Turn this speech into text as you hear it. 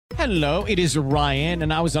Hello, it is Ryan,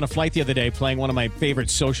 and I was on a flight the other day playing one of my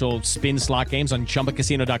favorite social spin slot games on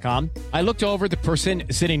ChumbaCasino.com. I looked over at the person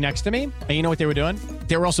sitting next to me, and you know what they were doing?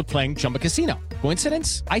 They were also playing Chumba Casino.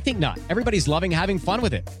 Coincidence? I think not. Everybody's loving having fun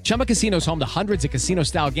with it. Chumba Casino is home to hundreds of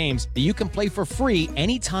casino-style games that you can play for free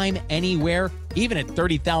anytime, anywhere, even at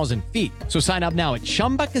 30,000 feet. So sign up now at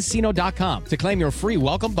ChumbaCasino.com to claim your free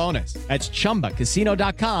welcome bonus. That's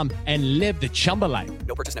ChumbaCasino.com and live the Chumba life.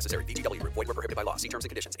 No purchase necessary. VGW. Void where prohibited by law. See terms and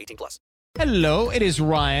conditions. 18+. Hello, it is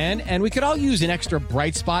Ryan, and we could all use an extra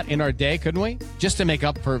bright spot in our day, couldn't we? Just to make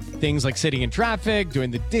up for things like sitting in traffic,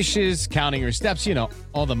 doing the dishes, counting your steps, you know,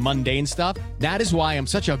 all the mundane stuff. That is why I'm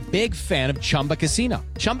such a big fan of Chumba Casino.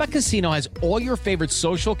 Chumba Casino has all your favorite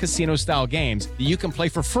social casino-style games that you can play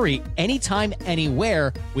for free anytime,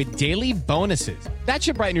 anywhere with daily bonuses. That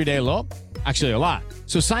should brighten your day a little. Actually, a lot.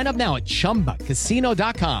 So sign up now at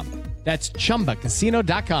ChumbaCasino.com. That's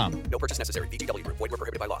ChumbaCasino.com. No purchase necessary. VGW. Void where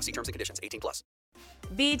prohibited by law. See terms and conditions. 18+.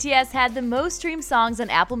 BTS had the most streamed songs on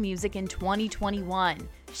Apple Music in 2021.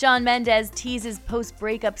 Shawn Mendes teases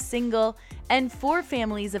post-breakup single, and 4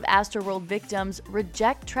 families of Astroworld victims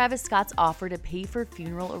reject Travis Scott's offer to pay for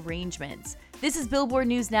funeral arrangements. This is Billboard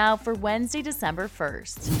News Now for Wednesday, December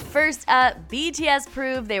 1st. First up, BTS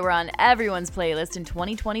proved they were on everyone's playlist in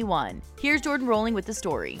 2021. Here's Jordan Rolling with the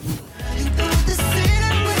story.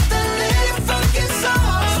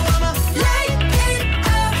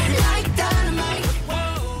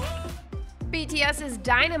 BTS's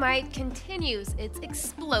Dynamite continues its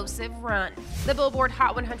explosive run. The Billboard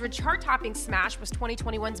Hot 100 chart-topping smash was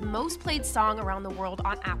 2021's most played song around the world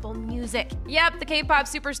on Apple Music. Yep, the K-pop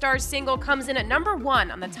superstar's single comes in at number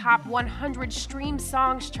 1 on the top 100 streamed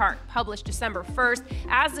songs chart, published December 1st,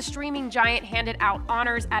 as the streaming giant handed out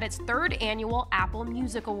honors at its 3rd annual Apple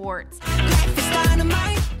Music Awards.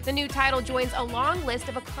 The new title joins a long list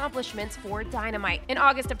of accomplishments for Dynamite. In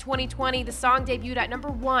August of 2020, the song debuted at number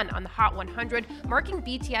 1 on the Hot 100, marking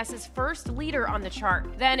BTS's first leader on the chart.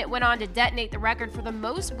 Then it went on to detonate the record for the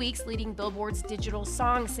most weeks leading Billboard's digital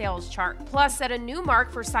song sales chart, plus set a new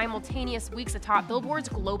mark for simultaneous weeks atop Billboard's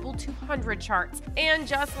Global 200 charts. And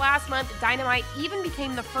just last month, Dynamite even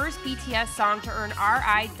became the first BTS song to earn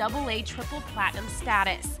RIAA triple platinum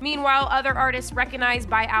status. Meanwhile, other artists recognized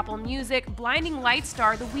by Apple Music, Blinding Lights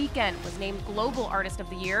star The Weeknd was named Global Artist of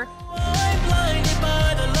the Year,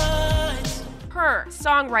 Her,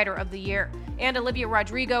 Songwriter of the Year, and Olivia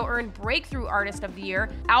Rodrigo earned Breakthrough Artist of the Year,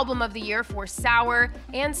 Album of the Year for Sour,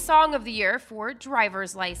 and Song of the Year for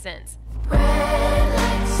Driver's License.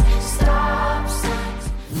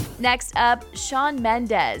 Next up, Shawn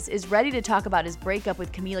Mendes is ready to talk about his breakup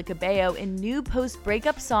with Camila Cabello in new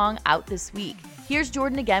post-breakup song out this week. Here's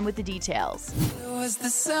Jordan again with the details. It was the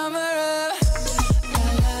summer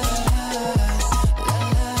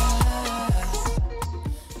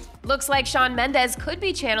Looks like Shawn Mendes could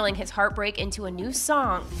be channeling his heartbreak into a new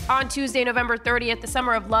song. On Tuesday, November 30th, the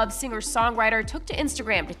Summer of Love singer-songwriter took to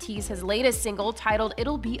Instagram to tease his latest single titled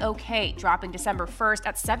It'll Be Okay, dropping December 1st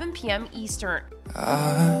at 7 p.m. Eastern.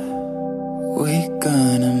 Are we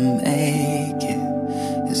gonna make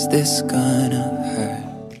it? Is this gonna hurt?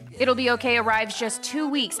 It'll Be Okay arrives just 2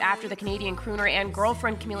 weeks after the Canadian crooner and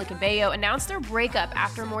girlfriend Camila Cabello announced their breakup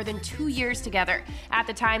after more than 2 years together. At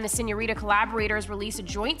the time, the Señorita collaborators released a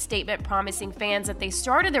joint statement promising fans that they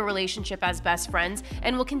started their relationship as best friends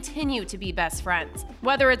and will continue to be best friends.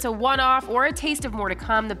 Whether it's a one-off or a taste of more to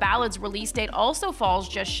come, the ballad's release date also falls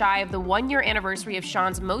just shy of the 1-year anniversary of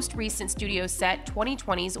Shawn's most recent studio set,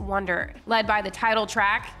 2020's Wonder. Led by the title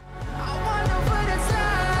track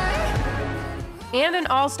and an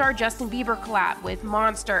all-star Justin Bieber collab with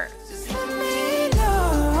Monster.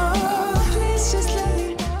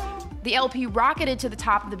 The LP rocketed to the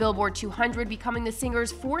top of the Billboard 200, becoming the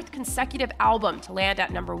singer's 4th consecutive album to land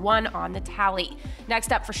at number 1 on the tally.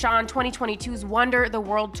 Next up for Shawn, 2022's Wonder the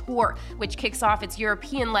World Tour, which kicks off its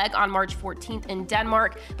European leg on March 14th in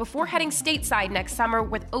Denmark, before heading stateside next summer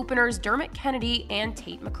with openers Dermot Kennedy and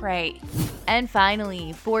Tate McRae. And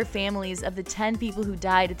finally, 4 families of the 10 people who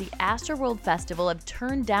died at the Astroworld Festival have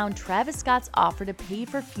turned down Travis Scott's offer to pay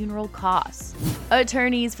for funeral costs.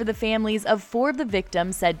 Attorneys for the families of 4 of the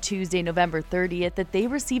victims said Tuesday, November 30th, that they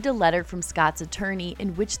received a letter from Scott's attorney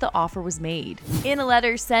in which the offer was made. In a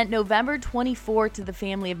letter sent November 24th to the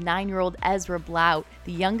family of 9-year-old Ezra Blount,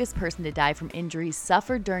 the youngest person to die from injuries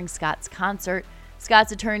suffered during Scott's concert,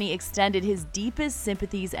 Scott's attorney extended his deepest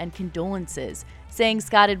sympathies and condolences, saying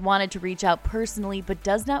Scott had wanted to reach out personally but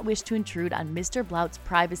does not wish to intrude on Mr. Blount's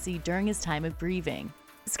privacy during his time of grieving.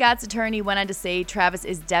 Scott's attorney went on to say Travis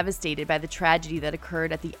is devastated by the tragedy that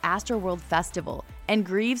occurred at the Astroworld Festival and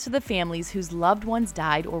grieves for the families whose loved ones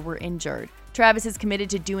died or were injured. Travis is committed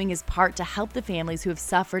to doing his part to help the families who have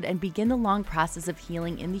suffered and begin the long process of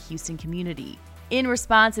healing in the Houston community. In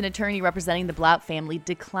response, an attorney representing the Blount family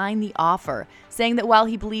declined the offer, saying that while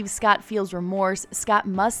he believes Scott feels remorse, Scott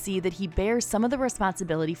must see that he bears some of the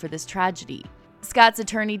responsibility for this tragedy. Scott's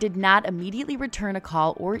attorney did not immediately return a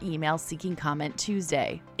call or email seeking comment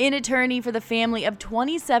Tuesday. An attorney for the family of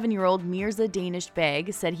 27-year-old Mirza Danish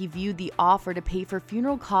Beg said he viewed the offer to pay for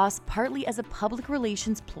funeral costs partly as a public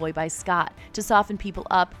relations ploy by Scott to soften people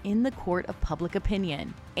up in the court of public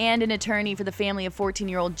opinion. And an attorney for the family of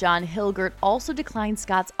 14-year-old John Hilgert also declined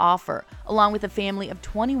Scott's offer, along with the family of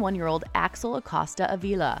 21-year-old Axel Acosta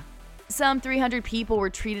Avila. Some 300 people were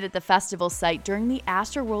treated at the festival site during the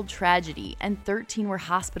Astroworld tragedy, and 13 were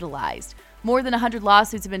hospitalized. More than 100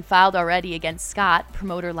 lawsuits have been filed already against Scott,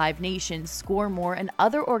 promoter Live Nation, Score More, and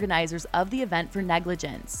other organizers of the event for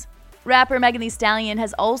negligence. Rapper Megan Thee Stallion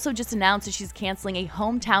has also just announced that she's canceling a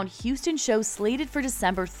hometown Houston show slated for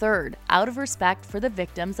December 3rd, out of respect for the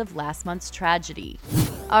victims of last month's tragedy.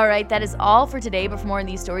 Alright, that is all for today, but for more on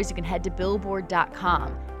these stories, you can head to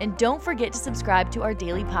Billboard.com. And don't forget to subscribe to our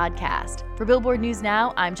daily podcast. For Billboard News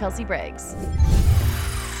Now, I'm Chelsea Briggs.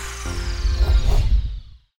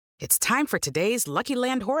 It's time for today's Lucky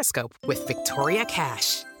Land horoscope with Victoria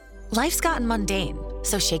Cash. Life's gotten mundane,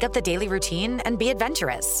 so shake up the daily routine and be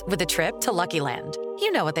adventurous with a trip to Lucky Land.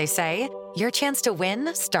 You know what they say, your chance to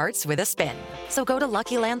win starts with a spin. So go to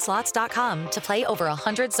LuckyLandSlots.com to play over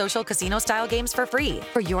 100 social casino-style games for free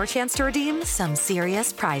for your chance to redeem some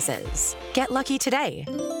serious prizes. Get lucky today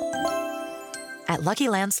at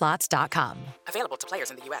LuckyLandSlots.com. Available to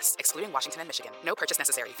players in the U.S., excluding Washington and Michigan. No purchase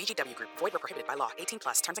necessary. VGW Group. Void where prohibited by law. 18+.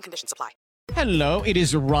 Terms and conditions apply. Hello, it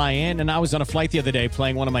is Ryan, and I was on a flight the other day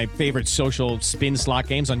playing one of my favorite social spin slot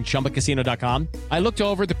games on ChumbaCasino.com. I looked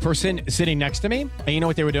over at the person sitting next to me, and you know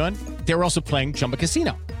what they were doing? They were also playing Chumba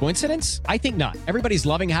Casino. Coincidence? I think not. Everybody's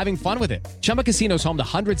loving having fun with it. Chumba Casino is home to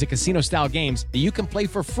hundreds of casino-style games that you can play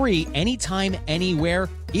for free anytime, anywhere,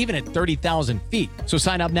 even at 30,000 feet. So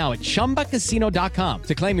sign up now at ChumbaCasino.com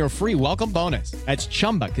to claim your free welcome bonus. That's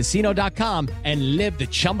ChumbaCasino.com and live the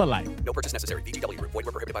Chumba life. No purchase necessary. VGW Group. Void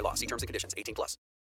where prohibited by law. See terms and conditions. 18+.